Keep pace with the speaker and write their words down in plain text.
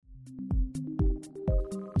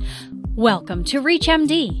Welcome to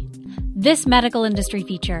ReachMD. This medical industry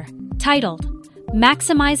feature, titled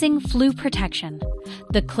Maximizing Flu Protection,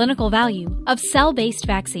 the Clinical Value of Cell-Based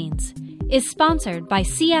Vaccines, is sponsored by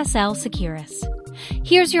CSL Seqirus.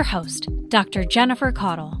 Here's your host, Dr. Jennifer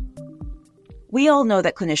Caudle. We all know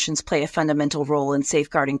that clinicians play a fundamental role in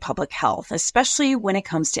safeguarding public health, especially when it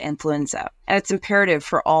comes to influenza. And it's imperative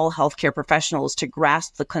for all healthcare professionals to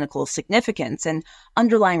grasp the clinical significance and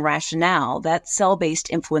underlying rationale that cell-based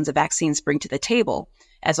influenza vaccines bring to the table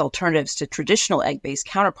as alternatives to traditional egg-based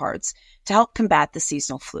counterparts to help combat the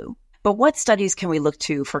seasonal flu. But what studies can we look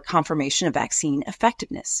to for confirmation of vaccine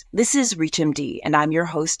effectiveness? This is ReachMD, and I'm your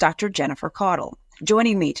host, Dr. Jennifer Caudle.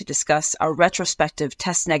 Joining me to discuss a retrospective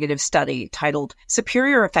test-negative study titled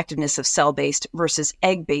Superior Effectiveness of Cell-Based versus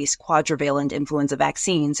Egg-Based Quadrivalent Influenza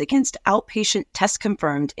Vaccines Against Outpatient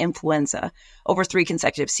Test-Confirmed Influenza over 3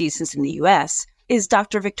 consecutive seasons in the U.S. is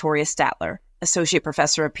Dr. Victoria Statler, Associate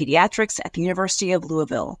Professor of Pediatrics at the University of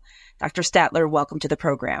Louisville. Dr. Statler, welcome to the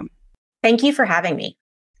program. Thank you for having me.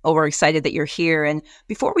 Well, we're excited that you're here. And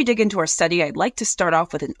before we dig into our study, I'd like to start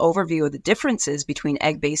off with an overview of the differences between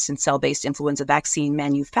egg-based and cell-based influenza vaccine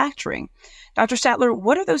manufacturing. Dr. Statler,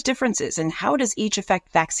 what are those differences and how does each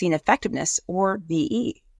affect vaccine effectiveness, or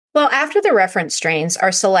VE? Well, after the reference strains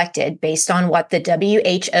are selected based on what the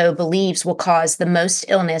WHO believes will cause the most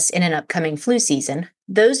illness in an upcoming flu season,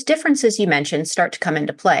 those differences you mentioned start to come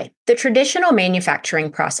into play. The traditional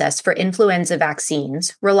manufacturing process for influenza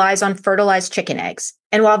vaccines relies on fertilized chicken eggs.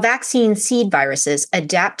 And while vaccine seed viruses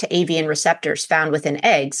adapt to avian receptors found within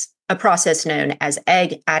eggs, a process known as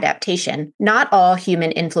egg adaptation, not all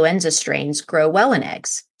human influenza strains grow well in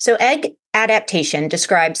eggs. So egg adaptation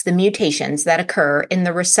describes the mutations that occur in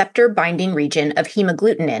the receptor binding region of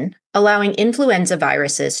hemagglutinin, allowing influenza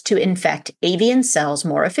viruses to infect avian cells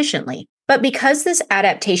more efficiently. But because this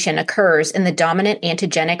adaptation occurs in the dominant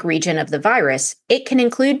antigenic region of the virus, it can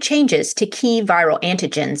include changes to key viral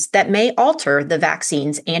antigens that may alter the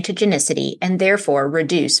vaccine's antigenicity and therefore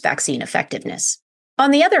reduce vaccine effectiveness.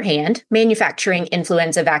 On the other hand, manufacturing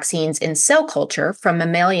influenza vaccines in cell culture from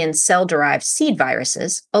mammalian cell-derived seed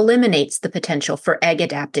viruses eliminates the potential for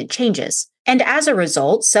egg-adapted changes. And as a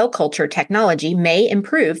result, cell culture technology may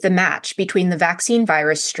improve the match between the vaccine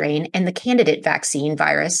virus strain and the candidate vaccine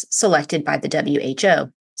virus selected by the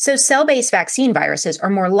WHO. So cell-based vaccine viruses are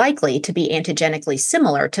more likely to be antigenically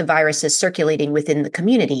similar to viruses circulating within the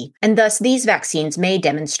community, and thus these vaccines may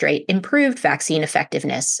demonstrate improved vaccine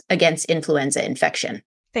effectiveness against influenza infection.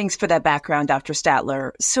 Thanks for that background, Dr.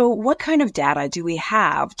 Statler. So what kind of data do we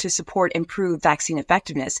have to support improved vaccine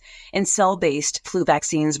effectiveness in cell-based flu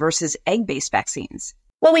vaccines versus egg-based vaccines?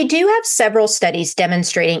 Well, we do have several studies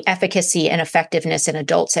demonstrating efficacy and effectiveness in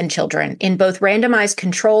adults and children in both randomized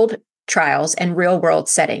controlled trials and real-world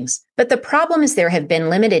settings. But the problem is there have been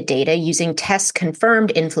limited data using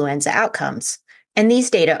test-confirmed influenza outcomes, and these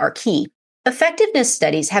data are key. Effectiveness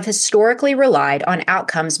studies have historically relied on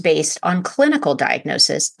outcomes based on clinical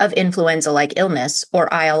diagnosis of influenza-like illness, or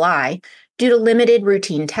ILI, due to limited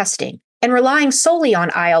routine testing. And relying solely on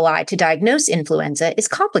ILI to diagnose influenza is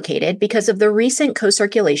complicated because of the recent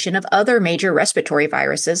co-circulation of other major respiratory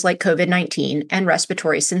viruses like COVID-19 and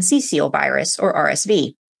respiratory syncytial virus, or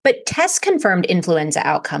RSV. But test-confirmed influenza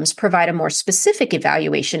outcomes provide a more specific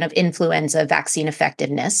evaluation of influenza vaccine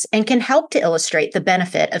effectiveness and can help to illustrate the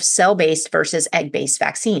benefit of cell-based versus egg-based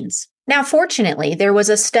vaccines. Now, fortunately, there was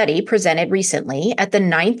a study presented recently at the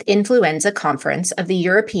 9th Influenza Conference of the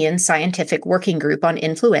European Scientific Working Group on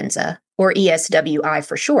Influenza, or ESWI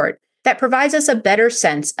for short, that provides us a better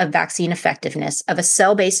sense of vaccine effectiveness of a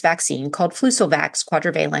cell-based vaccine called Flucelvax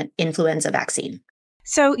quadrivalent influenza vaccine.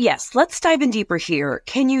 So yes, let's dive in deeper here.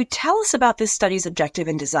 Can you tell us about this study's objective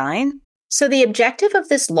and design? So the objective of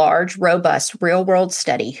this large, robust, real-world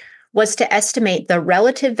study was to estimate the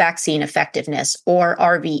relative vaccine effectiveness, or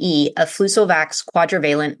RVE, of Flucelvax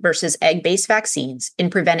quadrivalent versus egg-based vaccines in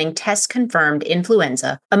preventing test-confirmed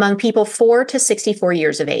influenza among people 4 to 64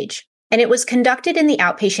 years of age. And it was conducted in the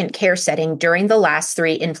outpatient care setting during the last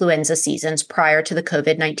 3 influenza seasons prior to the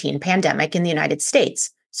COVID-19 pandemic in the United States.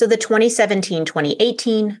 So the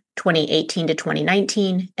 2017-2018,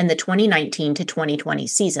 2018-2019, and the 2019 to 2020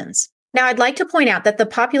 seasons. Now, I'd like to point out that the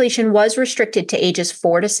population was restricted to ages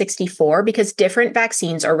 4 to 64 because different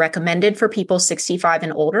vaccines are recommended for people 65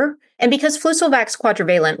 and older, and because Flucelvax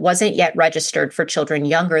quadrivalent wasn't yet registered for children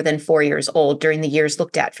younger than 4 years old during the years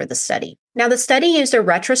looked at for the study. Now, the study used a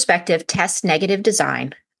retrospective test-negative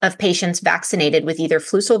design of patients vaccinated with either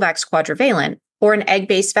Flucelvax quadrivalent or an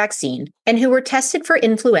egg-based vaccine, and who were tested for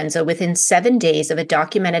influenza within 7 days of a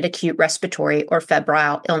documented acute respiratory or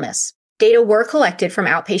febrile illness. Data were collected from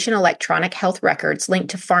outpatient electronic health records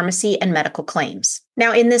linked to pharmacy and medical claims.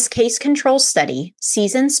 Now, in this case control study,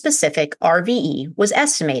 season-specific RVE was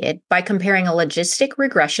estimated by comparing a logistic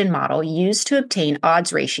regression model used to obtain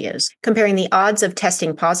odds ratios, comparing the odds of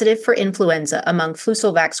testing positive for influenza among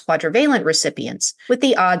Flucelvax quadrivalent recipients with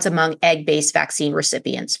the odds among egg-based vaccine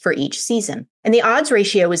recipients for each season. And the odds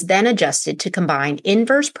ratio was then adjusted to combine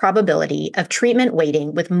inverse probability of treatment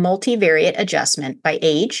weighting with multivariate adjustment by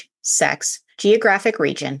age, sex, geographic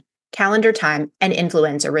region, calendar time, and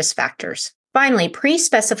influenza risk factors. Finally,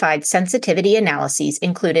 pre-specified sensitivity analyses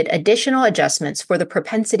included additional adjustments for the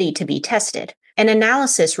propensity to be tested, an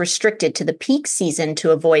analysis restricted to the peak season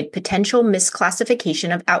to avoid potential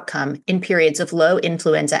misclassification of outcome in periods of low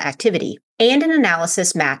influenza activity, and an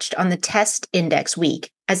analysis matched on the test index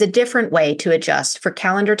week as a different way to adjust for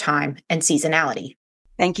calendar time and seasonality.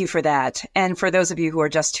 Thank you for that. And for those of you who are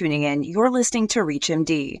just tuning in, you're listening to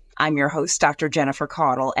ReachMD. I'm your host, Dr. Jennifer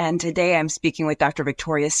Caudle, and today I'm speaking with Dr.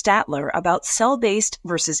 Victoria Statler about cell-based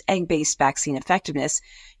versus egg-based vaccine effectiveness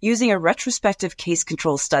using a retrospective case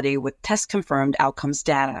control study with test-confirmed outcomes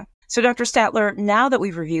data. So, Dr. Statler, now that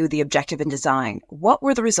we've reviewed the objective and design, what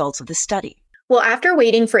were the results of the study? Well, after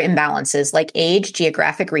waiting for imbalances like age,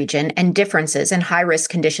 geographic region, and differences in high-risk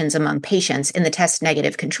conditions among patients in the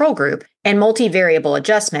test-negative control group, and multivariable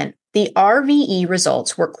adjustment, the RVE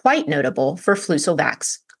results were quite notable for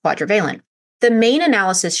Flucelvax quadrivalent. The main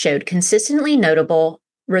analysis showed consistently notable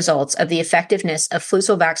results of the effectiveness of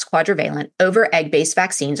Flucelvax quadrivalent over egg-based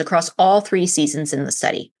vaccines across all 3 seasons in the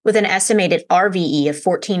study, with an estimated RVE of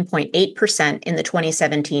 14.8% in the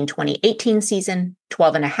 2017-2018 season,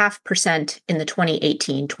 12.5% in the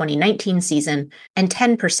 2018-2019 season, and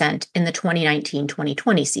 10% in the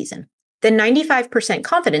 2019-2020 season. The 95%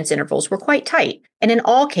 confidence intervals were quite tight, and in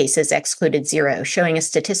all cases excluded 0, showing a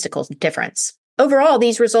statistical difference. Overall,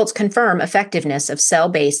 these results confirm effectiveness of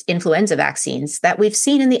cell-based influenza vaccines that we've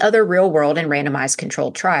seen in the other real-world and randomized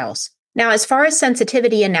controlled trials. Now, as far as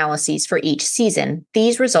sensitivity analyses for each season,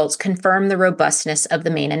 these results confirm the robustness of the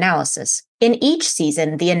main analysis. In each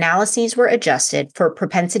season, the analyses were adjusted for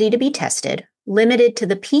propensity to be tested, limited to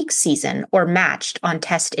the peak season, or matched on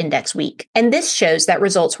test index week. And this shows that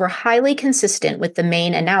results were highly consistent with the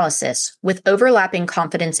main analysis, with overlapping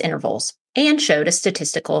confidence intervals, and showed a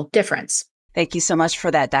statistical difference. Thank you so much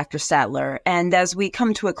for that, Dr. Statler. And as we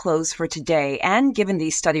come to a close for today, and given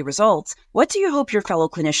these study results, what do you hope your fellow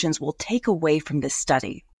clinicians will take away from this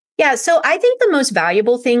study? Yeah, so I think the most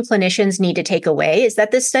valuable thing clinicians need to take away is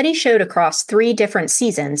that this study showed across 3 different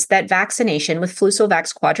seasons that vaccination with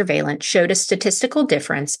Flucelvax quadrivalent showed a statistical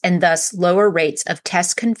difference and thus lower rates of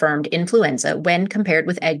test-confirmed influenza when compared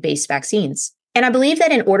with egg-based vaccines. And I believe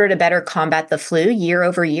that in order to better combat the flu year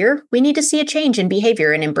over year, we need to see a change in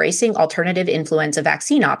behavior in embracing alternative influenza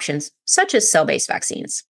vaccine options, such as cell-based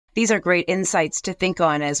vaccines. These are great insights to think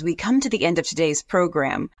on as we come to the end of today's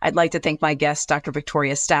program. I'd like to thank my guest, Dr.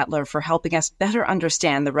 Victoria Statler, for helping us better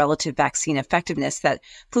understand the relative vaccine effectiveness that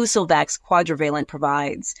Flucelvax quadrivalent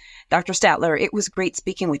provides. Dr. Statler, it was great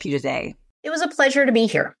speaking with you today. It was a pleasure to be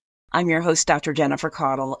here. I'm your host, Dr. Jennifer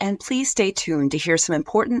Caudle, and please stay tuned to hear some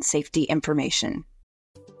important safety information.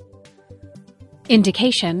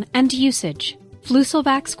 Indication and usage.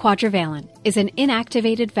 Flucelvax quadrivalent is an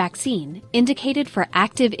inactivated vaccine indicated for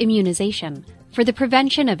active immunization for the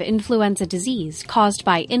prevention of influenza disease caused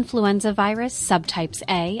by influenza virus subtypes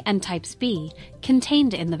A and types B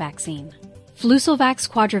contained in the vaccine. Flucelvax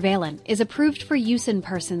quadrivalent is approved for use in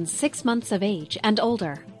persons 6 months of age and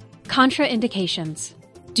older. Contraindications.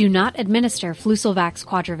 Do not administer Flucelvax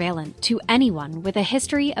quadrivalent to anyone with a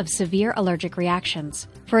history of severe allergic reactions,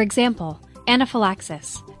 for example,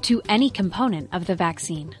 anaphylaxis, to any component of the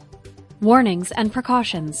vaccine. Warnings and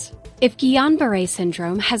precautions. If Guillain-Barré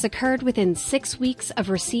syndrome has occurred within 6 weeks of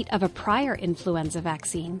receipt of a prior influenza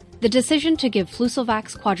vaccine, the decision to give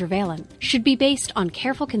Flucelvax quadrivalent should be based on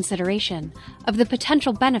careful consideration of the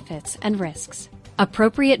potential benefits and risks.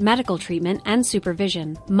 Appropriate medical treatment and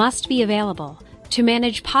supervision must be available to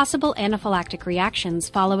manage possible anaphylactic reactions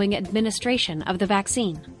following administration of the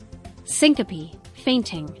vaccine. Syncope,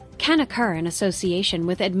 fainting, can occur in association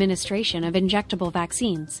with administration of injectable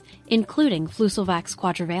vaccines, including Flucelvax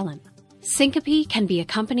quadrivalent. Syncope can be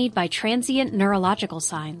accompanied by transient neurological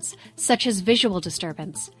signs, such as visual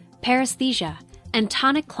disturbance, paresthesia, and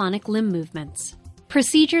tonic-clonic limb movements.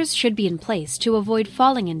 Procedures should be in place to avoid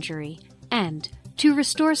falling injury and to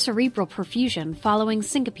restore cerebral perfusion following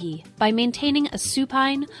syncope by maintaining a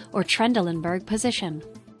supine or Trendelenburg position.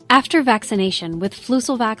 After vaccination with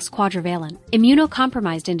Flucelvax quadrivalent,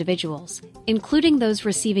 immunocompromised individuals, including those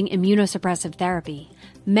receiving immunosuppressive therapy,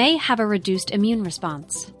 may have a reduced immune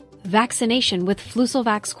response. Vaccination with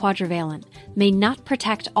Flucelvax quadrivalent may not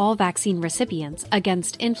protect all vaccine recipients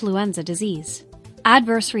against influenza disease.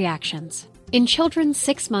 Adverse reactions. In children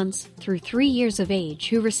 6 months through 3 years of age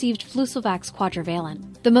who received Flucelvax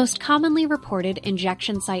quadrivalent, the most commonly reported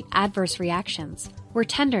injection site adverse reactions were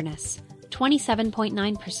tenderness,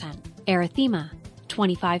 27.9%, erythema,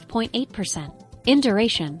 25.8%,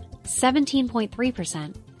 induration,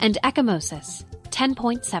 17.3%, and ecchymosis,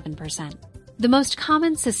 10.7%. The most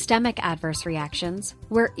common systemic adverse reactions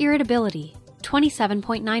were irritability,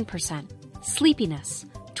 27.9%, sleepiness,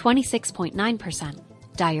 26.9%,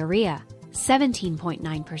 diarrhea,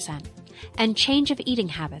 17.9%, and change of eating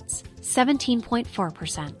habits,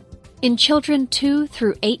 17.4%. In children 2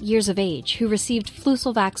 through 8 years of age who received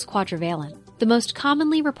Flucelvax quadrivalent, the most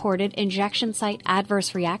commonly reported injection site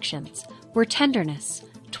adverse reactions were tenderness,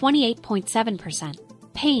 28.7%,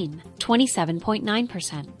 pain,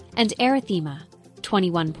 27.9%, and erythema,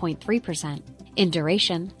 21.3%,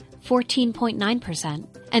 induration, 14.9%,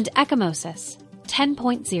 and ecchymosis,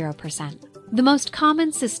 10.0%. The most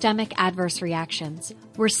common systemic adverse reactions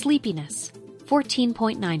were sleepiness,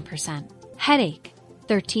 14.9%, headache,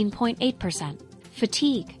 13.8%,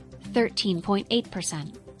 fatigue,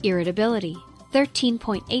 13.8%, irritability,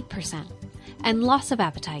 13.8%, and loss of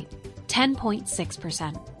appetite,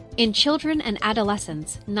 10.6%. In children and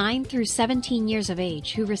adolescents 9 through 17 years of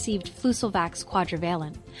age who received Flucelvax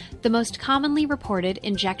quadrivalent, the most commonly reported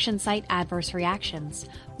injection site adverse reactions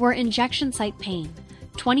were injection site pain,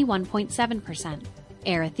 21.7%,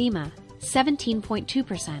 erythema,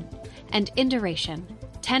 17.2%, and induration,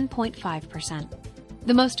 10.5%.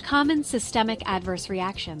 The most common systemic adverse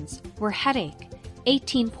reactions were headache,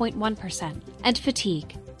 18.1%, and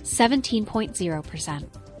fatigue, 17.0%.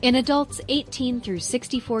 In adults 18 through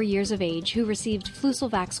 64 years of age who received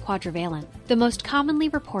Flucelvax quadrivalent, the most commonly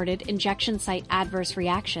reported injection site adverse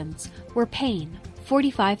reactions were pain,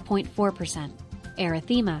 45.4%,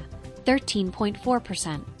 erythema,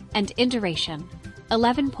 13.4%, and induration,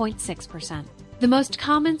 11.6%. The most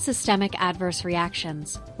common systemic adverse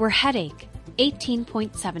reactions were headache,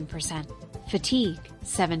 18.7%, fatigue,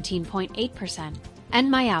 17.8%, and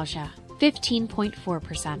myalgia,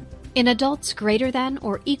 15.4%. In adults greater than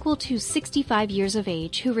or equal to 65 years of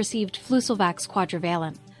age who received Flucelvax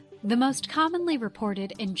quadrivalent, the most commonly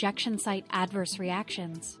reported injection site adverse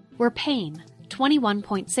reactions were pain,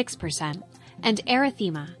 21.6%, and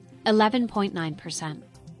erythema, 11.9%.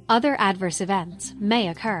 Other adverse events may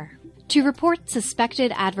occur. To report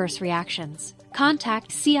suspected adverse reactions,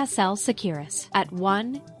 contact CSL Seqirus at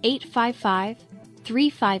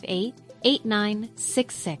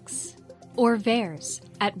 1-855-358-8966 or VAERS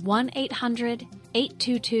at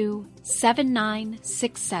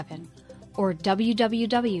 1-800-822-7967 or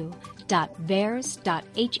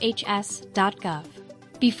www.vaers.hhs.gov.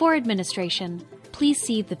 Before administration, please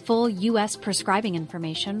see the full U.S. prescribing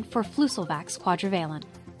information for Flucelvax quadrivalent.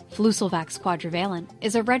 Flucelvax quadrivalent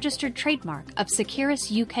is a registered trademark of Seqirus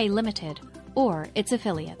UK Limited or its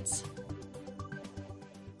affiliates.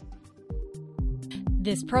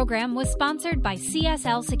 This program was sponsored by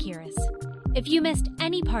CSL Seqirus. If you missed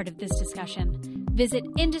any part of this discussion, visit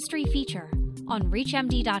Industry Feature on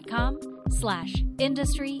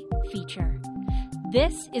reachmd.com/industry feature.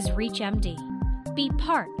 This is ReachMD. Be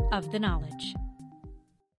part of the knowledge.